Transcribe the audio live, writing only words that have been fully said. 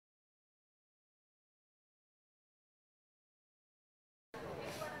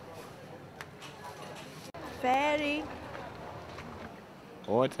Fairy.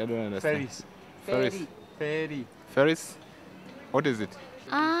 What? I don't understand. Fairies. Fairies. Fairy. Fairies? What is it?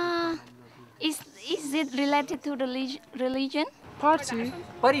 Uh, is it related to religion? Party.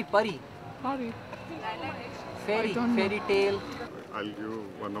 Pari. Party. Fairy tale. I'll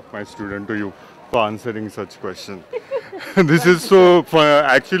give one of my students to you for answering such question. This is so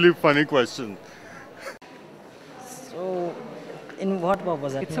actually funny question. So, in what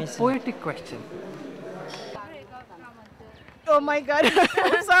purpose? It's a poetic question. Oh my god,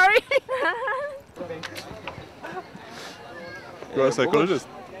 I'm sorry. You are a psychologist.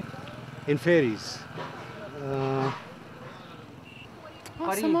 In fairies.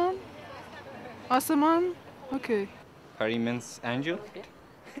 Asaman? Asaman? Okay. Fairy means angel?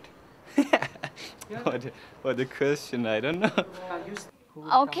 What the question? I don't know.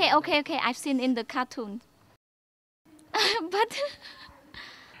 Okay. I've seen in the cartoon. But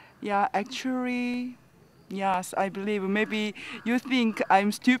Yeah, actually, yes, I believe. Maybe you think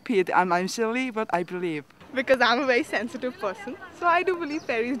I'm stupid and I'm silly, but I believe. Because I'm a very sensitive person, so I do believe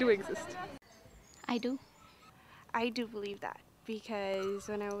fairies do exist. I do. I do believe that because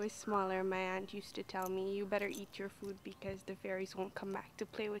when I was smaller, my aunt used to tell me, you better eat your food because the fairies won't come back to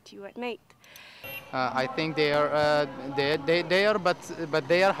play with you at night. I think they are but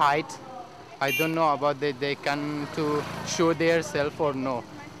they are height. I don't know about they can to show their self or no.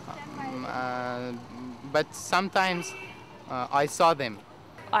 But sometimes I saw them.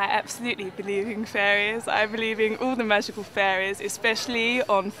 I absolutely believe in fairies. I believe in all the magical fairies, especially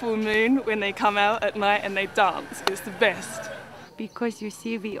on full moon when they come out at night and they dance. It's the best. Because you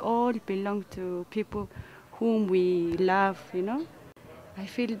see, we all belong to people whom we love, you know. I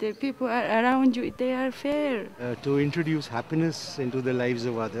feel the people around you, they are fair. To introduce happiness into the lives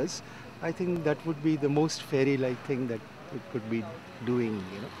of others, I think that would be the most fairy-like thing that it could be doing,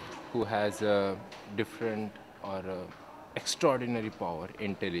 you know. Who has a different or extraordinary power,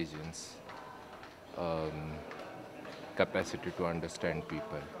 intelligence, capacity to understand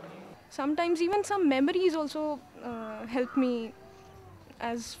people. Sometimes even some memories also help me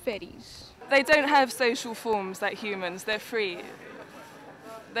as fairies. They don't have social forms like humans. They're free.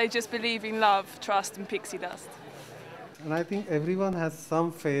 They just believe in love, trust and pixie dust. And I think everyone has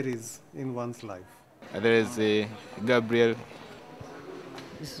some fairies in one's life. There is Gabriel.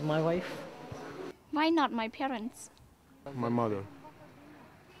 This is my wife. Why not my parents? My mother.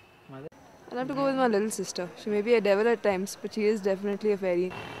 I'll have to go with my little sister. She may be a devil at times, but she is definitely a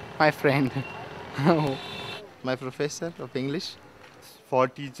fairy. My friend. My professor of English. For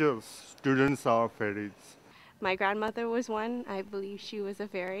teachers, students are fairies. My grandmother was one. I believe she was a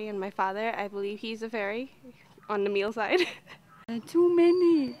fairy. And my father, I believe he's a fairy on the male side. Too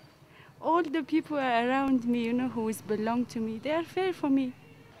many. All the people around me, you know, who belong to me, they are fair for me.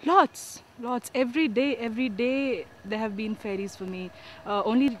 Lots. Every day there have been fairies for me.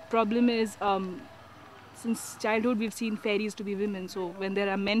 Only problem is, since childhood we've seen fairies to be women. So when there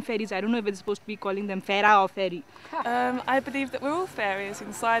are men fairies, I don't know if it's supposed to be calling them Faira or fairy. I believe that we're all fairies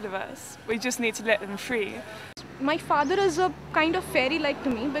inside of us. We just need to let them free. My father is a kind of fairy-like to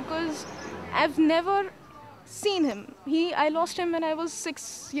me because I've never seen him. I lost him when I was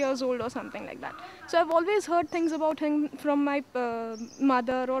 6 years old or something like that. So I've always heard things about him from my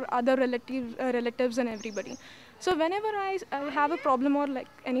mother or other relatives and everybody. So whenever I have a problem or like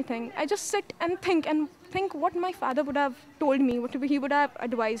anything, I just sit and think what my father would have told me, what he would have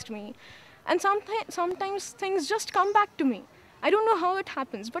advised me. And sometimes things just come back to me. I don't know how it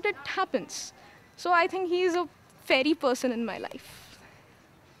happens, but it happens. So I think he is a fairy person in my life.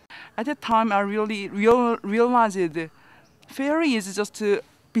 At that time, I really realized that fairy is just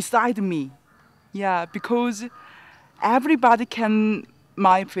beside me. Yeah, because everybody can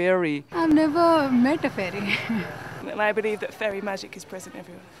my fairy. I've never met a fairy. And I believe that fairy magic is present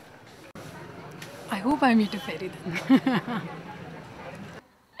everywhere. I hope I meet a fairy then.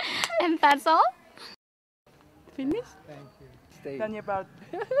 And that's all? Finish? Thank you. Stay. Then about